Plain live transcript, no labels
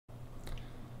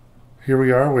Here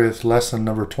we are with lesson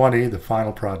number 20, the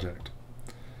final project.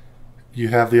 You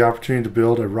have the opportunity to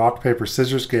build a rock, paper,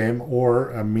 scissors game or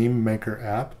a meme maker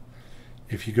app.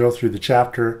 If you go through the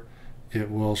chapter, it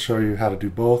will show you how to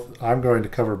do both. I'm going to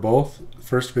cover both. The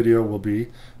first video will be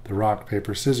the rock,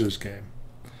 paper, scissors game.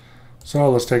 So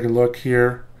let's take a look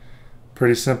here.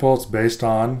 Pretty simple. It's based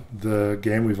on the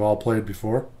game we've all played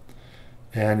before.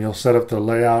 And you'll set up the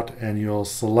layout and you'll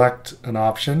select an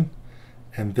option,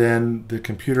 and then the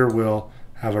computer will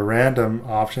have a random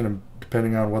option, and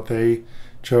depending on what they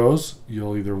chose,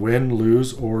 you'll either win,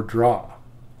 lose, or draw.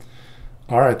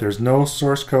 Alright, there's no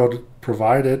source code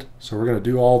provided, so we're going to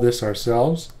do all this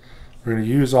ourselves. We're going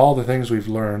to use all the things we've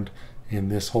learned in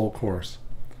this whole course.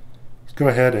 Let's go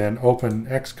ahead and open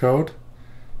Xcode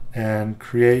and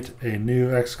create a new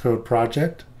Xcode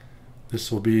project.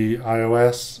 This will be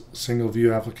iOS single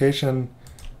view application.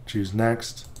 Choose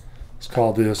next. Let's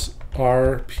call this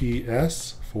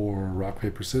RPS for rock,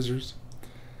 paper, scissors.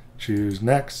 Choose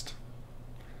next.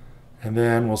 And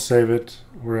then we'll save it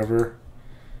wherever.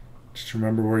 Just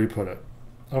remember where you put it.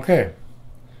 Okay.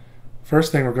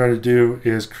 First thing we're going to do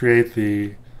is create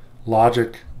the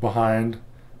logic behind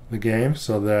the game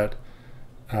so that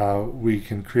we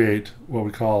can create what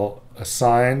we call a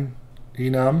sign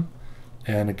enum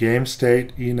and a game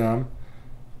state enum,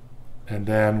 and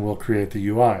then we'll create the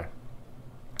UI.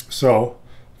 So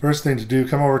first thing to do,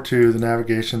 come over to the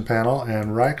navigation panel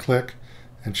and right click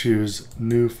and choose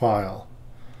new file.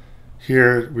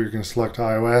 Here we're going to select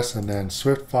iOS and then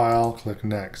Swift file, click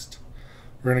next.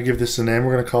 We're going to give this a name.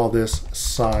 We're going to call this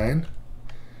sign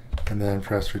and then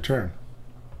press return.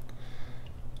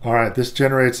 Alright, this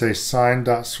generates a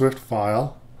sign.swift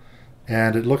file,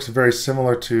 and it looks very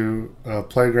similar to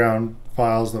playground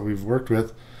files that we've worked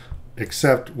with,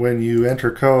 except when you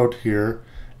enter code here,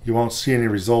 you won't see any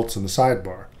results in the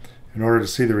sidebar. In order to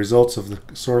see the results of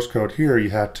the source code here, you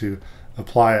have to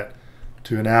apply it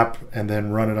to an app and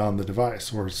then run it on the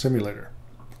device or simulator.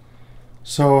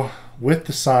 So with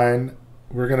the sign,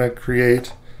 we're going to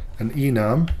create an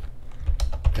enum,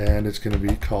 and it's going to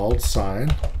be called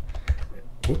sign.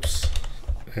 Whoops.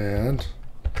 And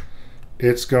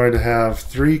it's going to have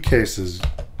three cases: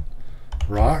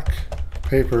 rock,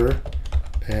 paper,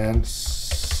 and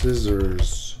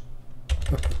scissors.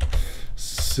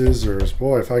 Scissors.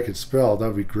 Boy, if I could spell, that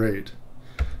would be great.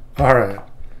 Alright.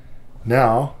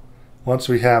 Now, once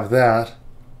we have that,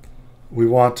 we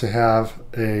want to have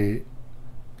a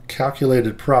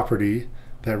calculated property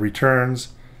that returns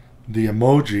the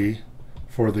emoji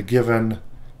for the given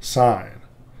sign.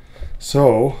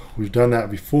 So we've done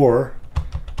that before,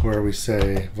 where we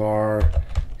say var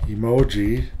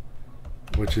emoji,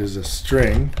 which is a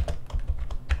string,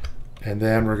 and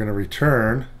then we're going to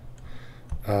return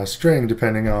a string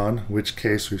depending on which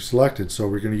case we've selected. So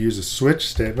we're going to use a switch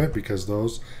statement because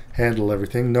those handle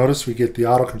everything. Notice we get the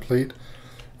autocomplete,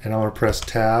 and I'm going to press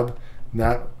tab.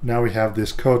 Now we have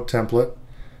this code template.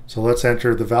 So let's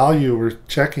enter the value we're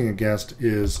checking against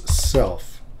is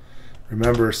self.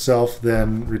 Remember, self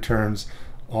then returns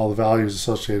all the values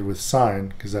associated with sign,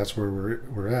 because that's where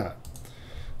we're at.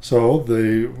 So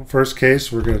the first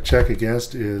case we're going to check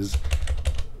against is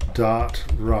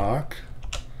 .rock,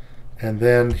 and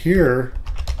then here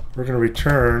we're going to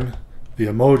return the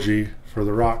emoji for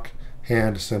the rock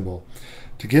hand symbol.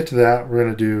 To get to that, we're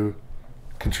going to do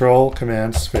Control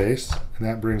Command Space, and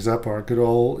that brings up our good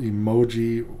old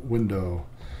emoji window.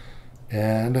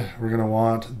 And we're going to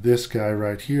want this guy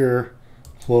right here,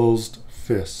 closed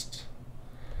fist.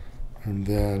 And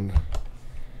then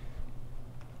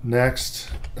next,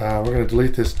 we're going to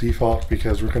delete this default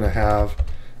because we're going to have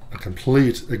a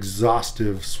complete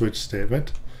exhaustive switch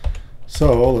statement.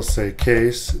 So let's say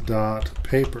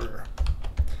case.paper,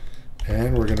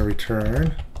 and we're going to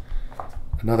return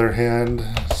another hand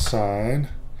sign,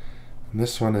 and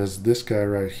this one is this guy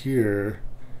right here,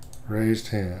 raised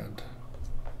hand.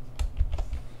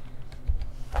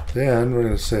 Then we're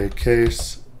going to say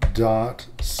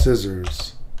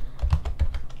case.scissors,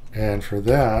 and for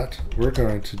that we're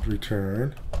going to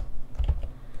return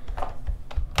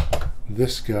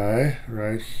this guy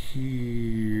right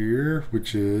here,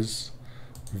 which is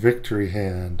victory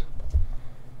hand.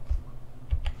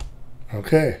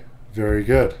 Okay, very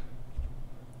good.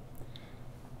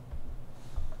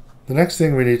 The next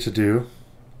thing we need to do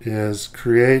is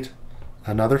create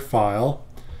another file,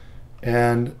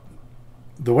 and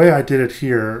the way I did it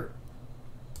here,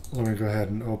 let me go ahead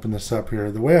and open this up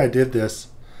here. The way I did this,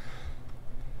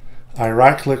 I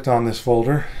right-clicked on this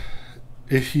folder.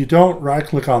 If you don't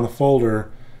right-click on the folder,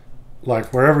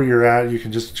 like wherever you're at, you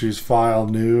can just choose File,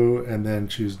 New, and then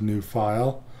choose New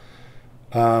File.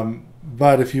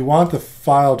 But if you want the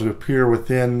file to appear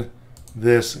within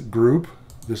this group,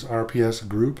 this RPS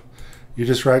group, you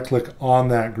just right click on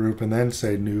that group and then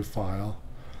say new file.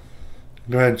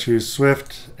 Go ahead and choose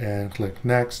Swift and click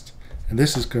next, and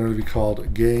this is going to be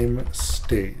called game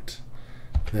state.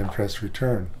 Then press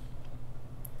return.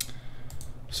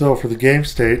 So for the game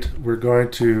state, we're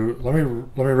going to let me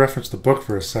reference the book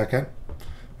for a second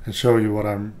and show you what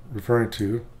I'm referring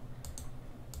to.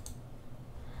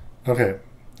 Okay,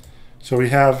 so we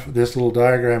have this little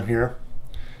diagram here.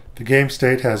 The game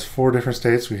state has 4 different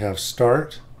states. We have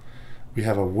start, we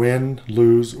have a win,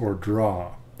 lose, or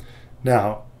draw.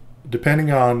 Now,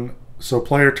 depending on, so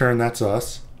player turn, that's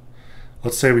us.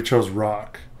 Let's say we chose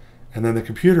rock, and then the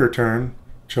computer turn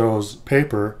chose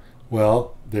paper,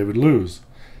 well, they would lose.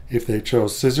 If they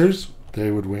chose scissors,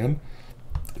 they would win.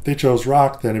 If they chose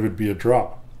rock, then it would be a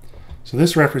draw. So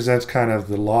this represents kind of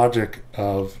the logic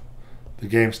of the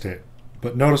game state.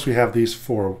 But notice we have these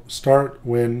 4, start,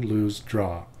 win, lose,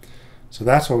 draw. So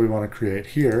that's what we want to create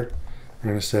here. We're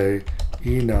going to say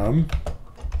enum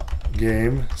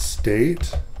game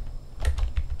state,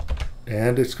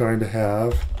 and it's going to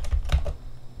have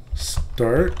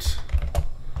start,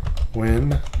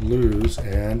 win, lose,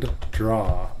 and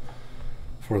draw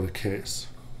for the case.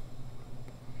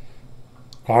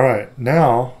 All right,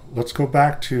 now let's go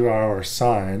back to our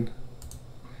sign,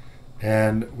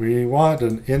 and we want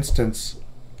an instance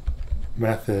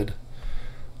method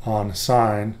on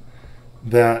sign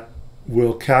that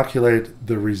will calculate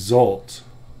the result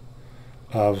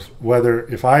of whether,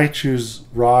 if I choose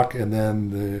rock and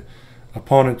then the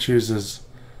opponent chooses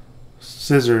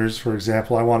scissors, for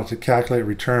example, I want it to calculate,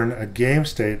 return a game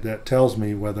state that tells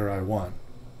me whether I won.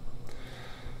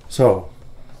 So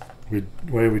the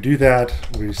way we do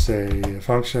that, we say a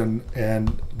function,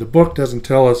 and the book doesn't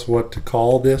tell us what to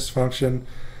call this function,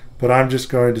 but I'm just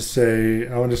going to say,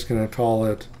 I'm just going to call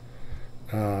it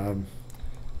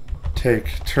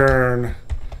take turn,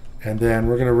 and then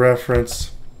we're going to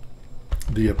reference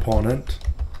the opponent,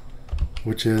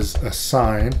 which is a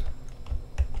sign,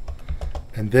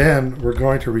 and then we're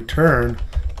going to return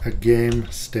a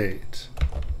game state.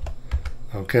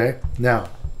 Okay, now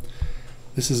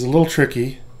this is a little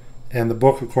tricky, and the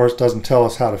book of course doesn't tell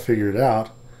us how to figure it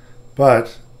out,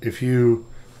 but if you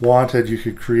wanted, you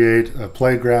could create a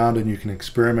playground and you can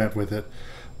experiment with it.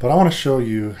 But I want to show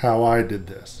you how I did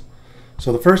this.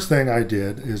 So the first thing I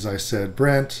did is I said,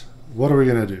 Brent, what are we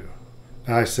going to do?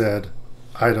 And I said,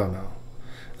 I don't know.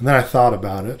 And then I thought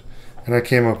about it, and I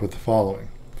came up with the following.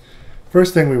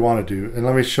 First thing we want to do, and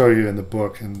let me show you in the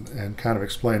book and kind of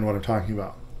explain what I'm talking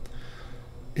about.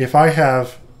 If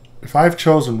I've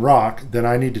chosen rock, then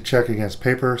I need to check against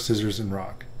paper, scissors, and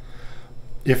rock.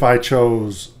 If I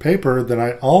chose paper, then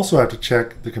I also have to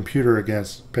check the computer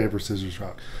against paper, scissors,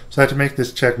 rock. So I have to make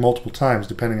this check multiple times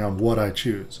depending on what I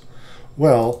choose.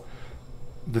 Well,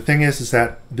 the thing is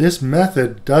that this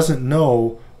method doesn't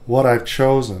know what I've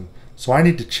chosen. So I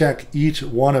need to check each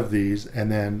one of these and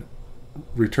then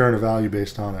return a value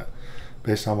based on it,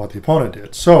 based on what the opponent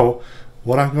did. So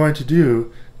what I'm going to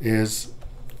do is,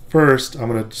 first I'm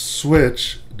going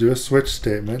to do a switch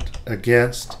statement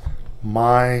against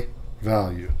my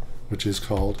value, which is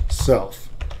called self.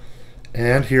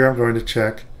 And here I'm going to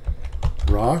check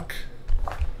rock.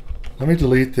 Let me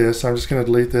delete this. I'm just going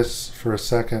to delete this for a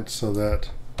second so that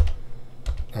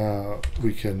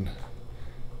we can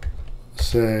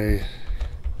say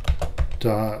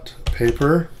dot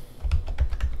paper,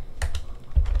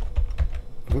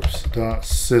 whoops, dot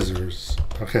scissors.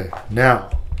 Okay,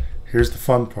 now here's the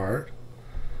fun part.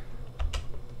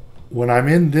 When I'm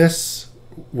in this,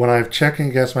 when I'm checking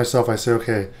against myself, I say,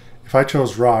 okay, if I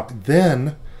chose rock,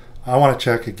 then I want to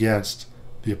check against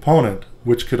the opponent,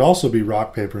 which could also be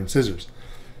rock, paper, and scissors.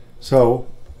 So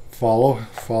follow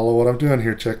what I'm doing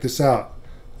here. Check this out.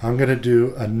 I'm going to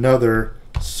do another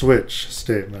switch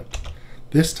statement.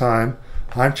 This time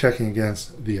I'm checking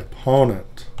against the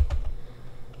opponent.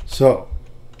 So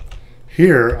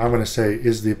here I'm going to say,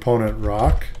 is the opponent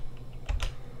rock?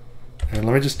 And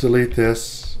let me just delete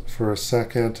this for a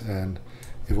second, and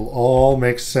it will all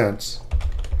make sense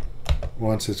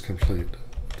once it's complete.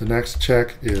 The next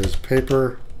check is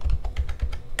paper,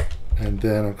 and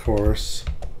then of course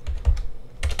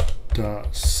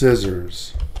dot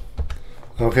scissors.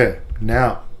 Okay,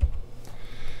 now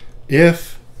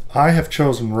if I have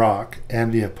chosen rock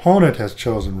and the opponent has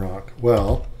chosen rock,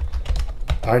 well,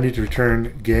 I need to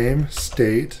return game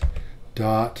state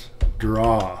dot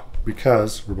draw,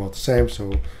 because we're both the same,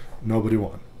 so nobody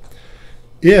won.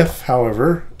 If,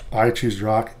 however, I choose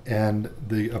rock and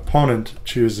the opponent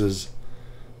chooses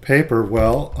paper,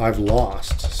 well, I've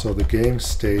lost. So the game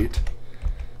state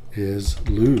is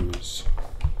lose.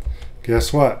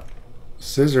 Guess what?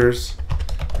 Scissors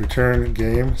return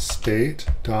game state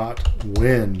dot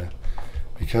win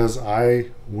because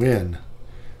I win.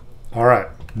 All right,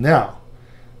 now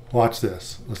watch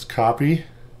this. Let's copy,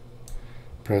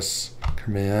 press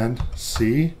Command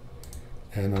C,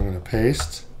 and I'm going to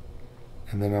paste,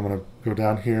 and then I'm going to go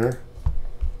down here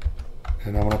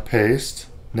and I'm going to paste.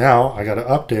 Now I got to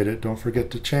update it. Don't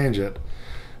forget to change it.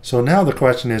 So now the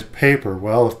question is paper.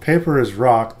 Well, if paper is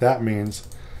rock, that means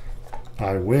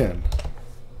I win.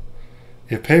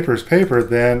 If paper is paper,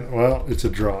 then, well, it's a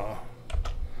draw.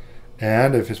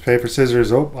 And if it's paper,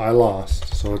 scissors, oh, I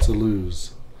lost. So it's a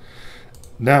lose.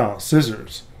 Now,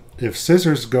 scissors. If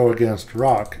scissors go against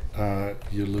rock,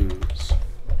 you lose.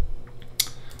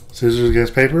 Scissors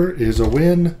against paper is a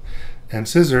win. And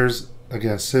scissors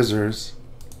against scissors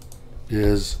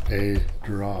is a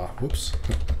draw. Whoops.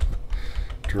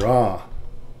 Draw.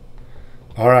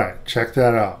 All right, check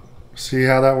that out. See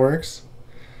how that works?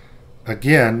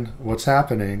 Again, what's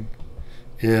happening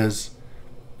is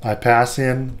I pass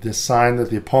in this sign that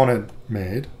the opponent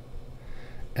made,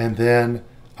 and then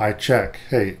I check,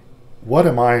 hey, what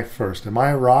am I first? Am I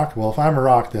a rock? Well, if I'm a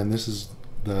rock, then this is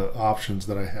the options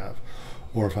that I have.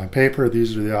 Or if I'm paper,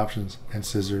 these are the options, and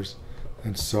scissors,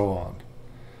 and so on.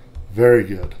 Very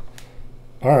good.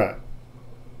 All right.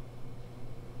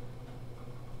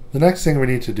 The next thing we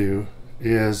need to do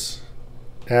is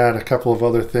add a couple of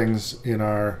other things in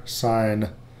our sign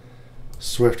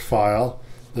Swift file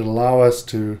that allow us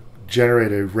to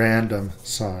generate a random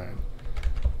sign.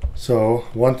 So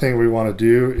one thing we want to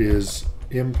do is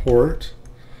import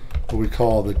what we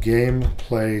call the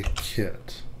gameplay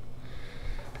kit.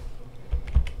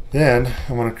 Then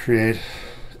I'm going to create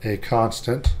a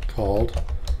constant called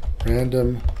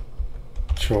random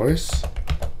choice,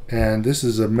 and this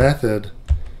is a method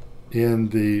in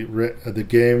the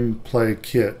gameplay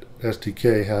kit.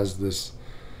 SDK has this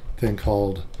thing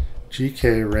called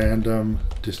GK random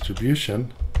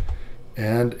distribution,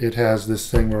 and it has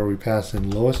this thing where we pass in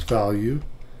lowest value.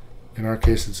 In our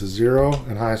case it's a 0,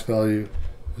 and highest value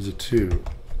is a 2.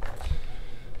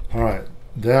 Alright,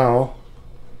 now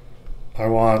I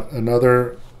want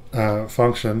another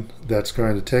function that's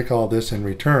going to take all this and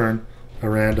return a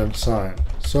random sign.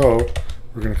 So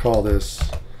we're going to call this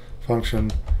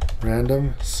function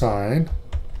random sign,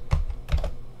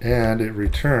 and it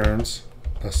returns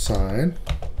a sign.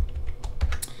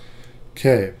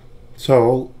 Okay,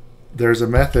 so there's a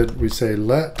method. We say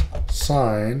let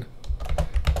sign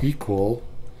equal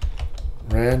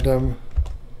random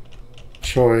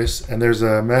choice, and there's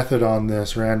a method on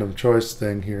this random choice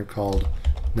thing here called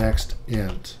next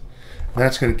int. And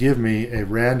that's going to give me a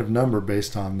random number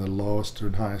based on the lowest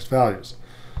and highest values.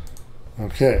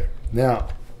 Okay, now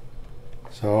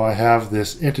so I have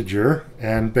this integer,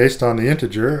 and based on the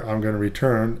integer I'm going to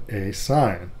return a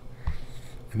sign.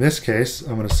 In this case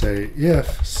I'm going to say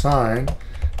if sign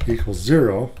equals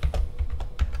 0,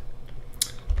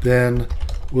 then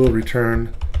we'll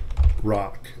return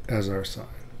rock as our sign.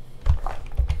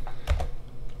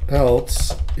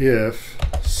 Else if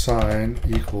sign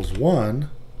equals 1,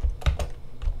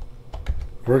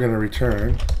 we're going to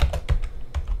return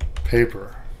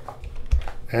paper.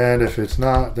 And if it's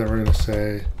not, then we're going to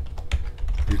say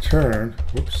return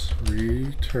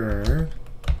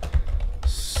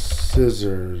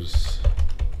scissors.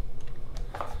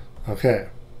 Okay,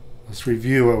 let's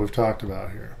review what we've talked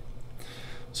about here.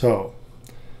 So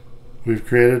we've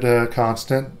created a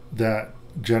constant that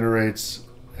generates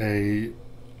a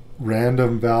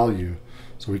random value.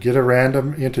 So we get a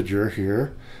random integer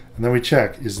here, and then we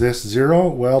check, is this 0?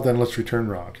 Well, then let's return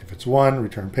rock. If it's 1,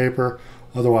 return paper.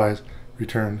 Otherwise,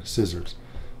 return scissors.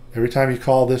 Every time you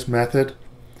call this method,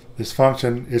 this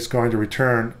function, it's going to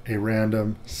return a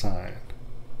random sign.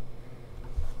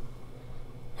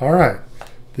 All right,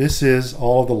 this is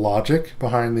all the logic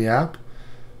behind the app.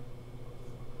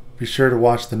 Be sure to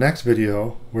watch the next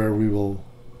video where we will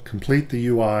complete the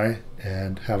UI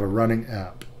and have a running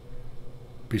app.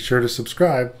 Be sure to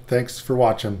subscribe. Thanks for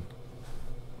watching.